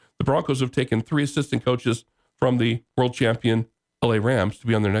Broncos have taken 3 assistant coaches from the world champion LA Rams to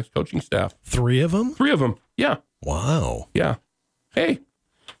be on their next coaching staff. 3 of them? 3 of them. Yeah. Wow. Yeah. Hey,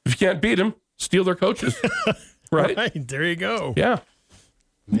 if you can't beat them, steal their coaches. Right? Right. There you go. Yeah.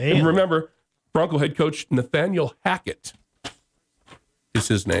 Man. And remember, Bronco head coach Nathaniel Hackett is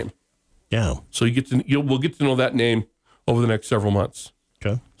his name. Yeah. So we'll get to know that name over the next several months.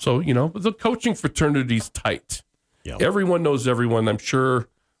 Okay. So, the coaching fraternity's tight. Yeah. Everyone knows everyone. I'm sure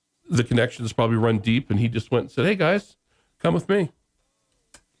the connections probably run deep, and he just went and said, hey, guys, come with me.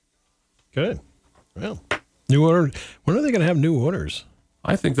 Good. Well, new order. When are they going to have new orders?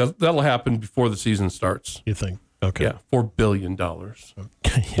 I think that'll happen before the season starts. You think? Okay. Yeah, $4 billion.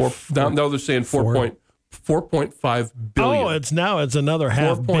 Okay. Now they're saying 4.5 billion. Oh, it's another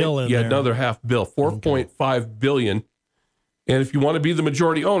half bill in there. Yeah, another half bill. 4.5 billion. And if you want to be the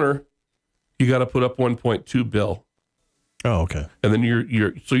majority owner, you got to put up 1.2 bill. Oh, okay. And then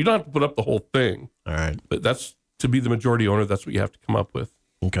so you don't have to put up the whole thing. All right. But that's to be the majority owner. That's what you have to come up with.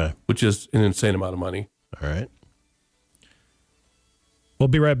 Okay. Which is an insane amount of money. All right. We'll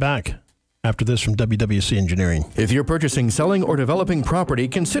be right back after this from WWC Engineering. If you're purchasing, selling, or developing property,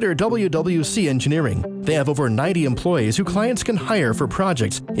 consider WWC Engineering. They have over 90 employees who clients can hire for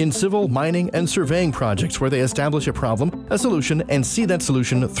projects in civil, mining, and surveying projects where they establish a problem, a solution, and see that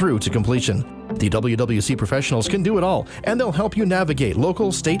solution through to completion. The WWC professionals can do it all, and they'll help you navigate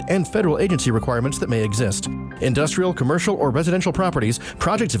local, state, and federal agency requirements that may exist. Industrial, commercial, or residential properties,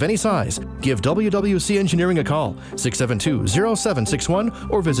 projects of any size, give WWC Engineering a call,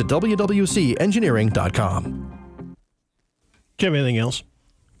 672-0761, or visit wwcengineering.com. Do you have anything else?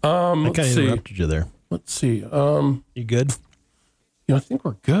 Let's see. Interrupted you there. Let's see. You good? I think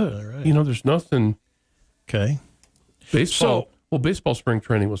we're good. All right. There's nothing. Okay. Baseball. Baseball spring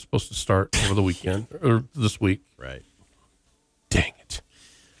training was supposed to start over the weekend or this week. Right. Dang it.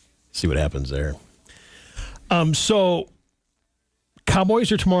 See what happens there. So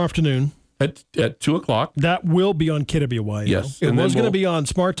Cowboys are tomorrow afternoon. At 2:00. That will be on KWYO. Yes. It was going to be on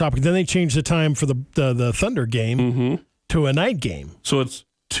Smart Topic. Then they changed the time for the Thunder game to a night game. So it's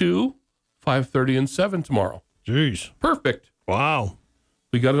 2, 5:30, and 7 tomorrow. Jeez. Perfect. Wow.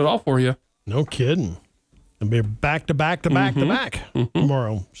 We got it all for you. No kidding. It'll be back to back to back to back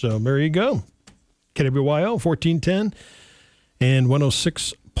tomorrow. So there you go. KWYO 1410 and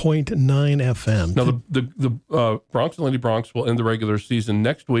 106.9 FM. Now the Bronx and Lady Bronx will end the regular season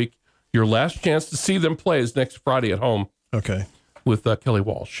next week. Your last chance to see them play is next Friday at home. Okay. With Kelly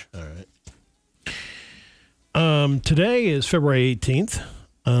Walsh. All right. Today is February 18th.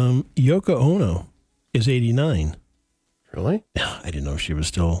 Yoko Ono is 89. Really? Yeah, I didn't know she was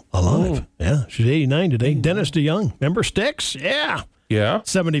still alive. Oh. Yeah, she's 89 today. Dennis DeYoung. Remember Styx? Yeah. Yeah.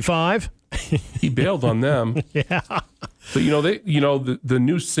 75. He bailed on them. Yeah. But the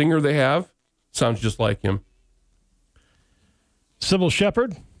new singer they have sounds just like him. Sybil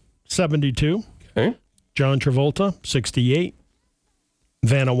Shepherd, 72. Okay. John Travolta, 68.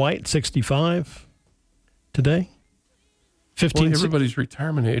 Vanna White, 65 today. 15. Well, everybody's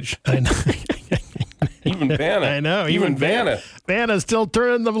retirement age. I know. Even Vanna. I know. Even Vanna. Vanna's still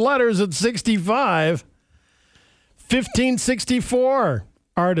turning the letters at 65. 1564.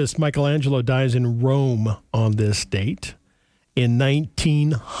 Artist Michelangelo dies in Rome on this date. In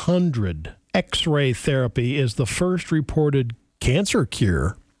 1900, X-ray therapy is the first reported cancer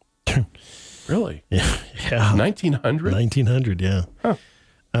cure. Really? Yeah. 1900? 1900, yeah.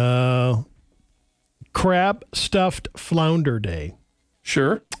 Huh. Crab Stuffed Flounder Day.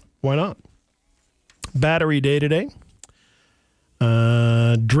 Sure. Why not? Battery Day today.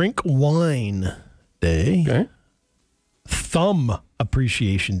 Drink Wine Day. Okay. Thumb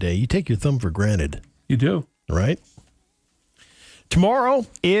Appreciation Day. You take your thumb for granted. You do. Right? Tomorrow,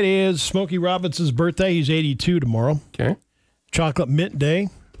 it is Smokey Robinson's birthday. He's 82 tomorrow. Okay. Chocolate Mint Day.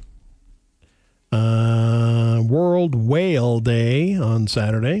 World Whale Day on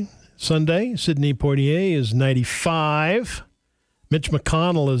Saturday. Sunday, Sidney Poitier is 95. Mitch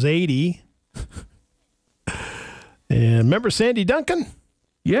McConnell is 80. And remember Sandy Duncan?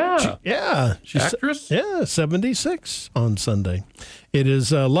 Yeah. She's actress? 76 on Sunday. It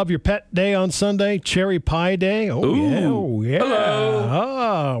is Love Your Pet Day on Sunday. Cherry Pie Day. Oh, yeah. Hello.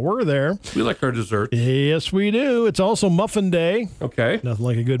 Ah, we're there. We like our desserts. Yes, we do. It's also Muffin Day. Okay. Nothing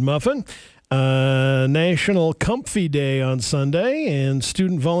like a good muffin. National Comfy Day on Sunday and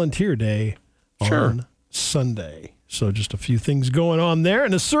Student Volunteer Day on Sunday. So just a few things going on there.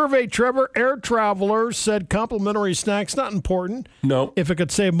 In a survey, Trevor, air travelers said complimentary snacks not important. No. If it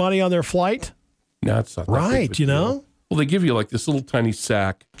could save money on their flight. No, it's not. Right, you know? Well, they give you like this little tiny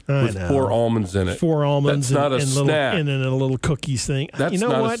sack with 4 almonds in it. 4 almonds. That's not a snack. And then a little cookies thing. That's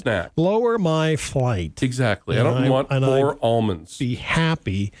not a snack. Lower my flight. Exactly. I don't want 4 almonds. Be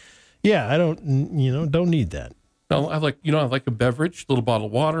happy. Yeah, I don't need that. No, I like a beverage, a little bottle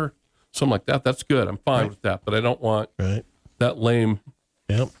of water, something like that. That's good. I'm fine with that, but I don't want that lame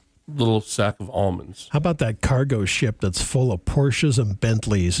little sack of almonds. How about that cargo ship that's full of Porsches and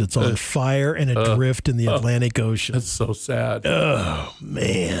Bentleys? It's on fire and adrift in the Atlantic Ocean. That's so sad. Oh,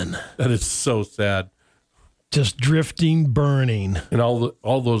 man. That is so sad. Just drifting, burning. And all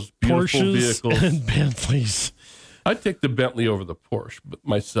those beautiful Porsches vehicles. And Bentleys. I'd take the Bentley over the Porsche, but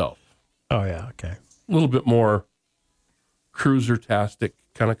myself. Oh, yeah, okay. A little bit more cruiser-tastic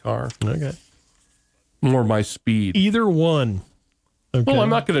kind of car. Okay. More my speed. Either one. Okay. Well, I'm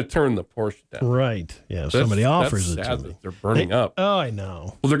not going to turn the Porsche down. Right. Yeah, if somebody offers it to me. They're burning up. Oh, I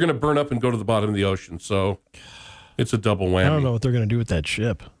know. Well, they're going to burn up and go to the bottom of the ocean, so it's a double whammy. I don't know what they're going to do with that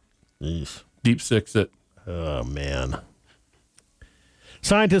ship. Jeez. Deep six it. Oh, man.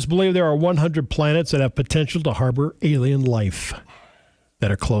 Scientists believe there are 100 planets that have potential to harbor alien life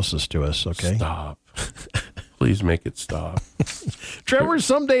that are closest to us, okay? Stop. Please make it stop. Trevor,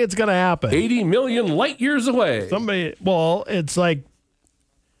 someday it's going to happen. 80 million light years away. It's like,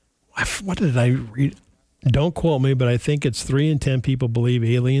 what did I read? Don't quote me, but I think it's 3 in 10 people believe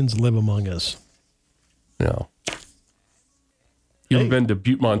aliens live among us. No. You ever been to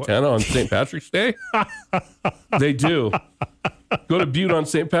Butte, Montana on St. Patrick's Day? They do. Go to Butte on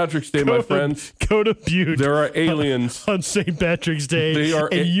St. Patrick's Day, my friends. Go to Butte. There are aliens. On St. Patrick's Day. They are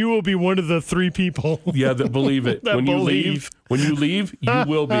you will be one of the 3 people. Yeah, that believe it. When you leave, you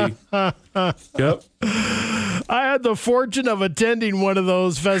will be. Yep. I had the fortune of attending one of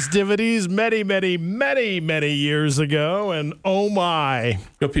those festivities many, many, many, many years ago, and oh my.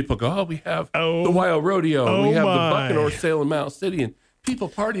 People go, we have the Wild Rodeo, we have the Buccaneer sale in Mound City, and people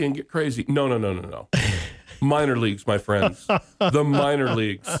party and get crazy. No. Minor leagues, my friends. The minor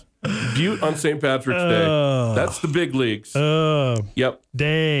leagues. Butte on St. Patrick's Day. That's the big leagues. Yep.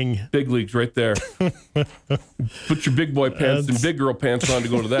 Dang. Big leagues right there. Put your big boy pants and big girl pants on to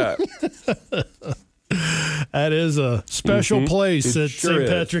go to that. That is a special place at sure St.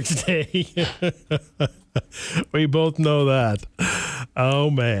 Patrick's Day. We both know that. Oh,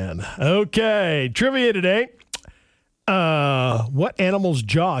 man. Okay. Trivia today. What animal's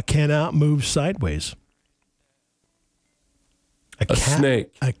jaw cannot move sideways? A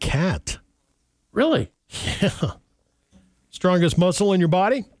snake. A cat. Really? Yeah. Strongest muscle in your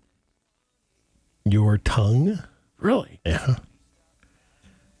body? Your tongue. Really? Yeah.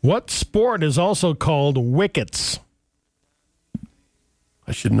 What sport is also called wickets?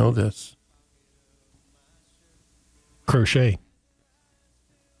 I should know this. Crochet.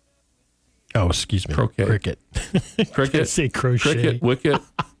 Oh, excuse me. Croquet. Cricket. Cricket. I say crochet. Cricket. Wicket.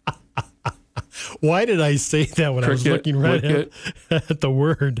 Why did I say that when I was looking right at the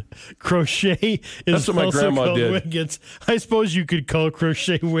word? Crochet is That's what my also grandma called did. wickets. I suppose you could call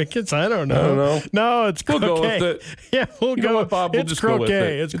crochet wickets. I don't know. No, it's croquet. We'll go with it. Yeah, we'll You go. know what, Bob? We'll It's just croquet. go with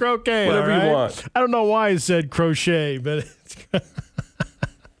it. It's croquet. Whatever all right? you want. I don't know why I said crochet, but it's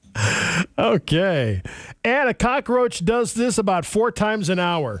okay. And a cockroach does this about 4 times an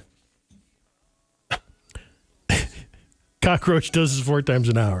hour. Cockroach does this 4 times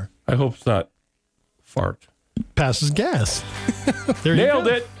an hour. I hope it's not fart. Passes gas. There Nailed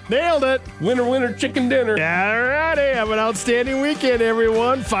you go. it. Nailed it. Winner, chicken dinner. All righty. Have an outstanding weekend,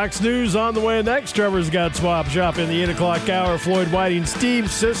 everyone. Fox News on the way next. Trevor's got Swap Shop in the 8 o'clock hour. Floyd Whiting,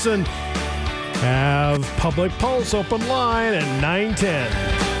 Steve Sisson have Public Pulse open line at 9:10.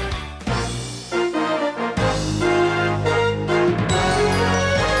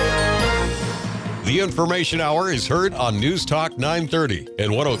 The Information Hour is heard on News Talk 930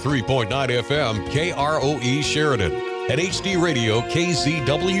 and 103.9 FM KROE Sheridan and HD Radio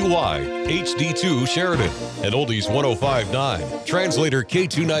KZWY HD2 Sheridan and Oldies 105.9 Translator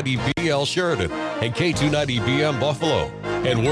K290BL Sheridan and K290BM Buffalo and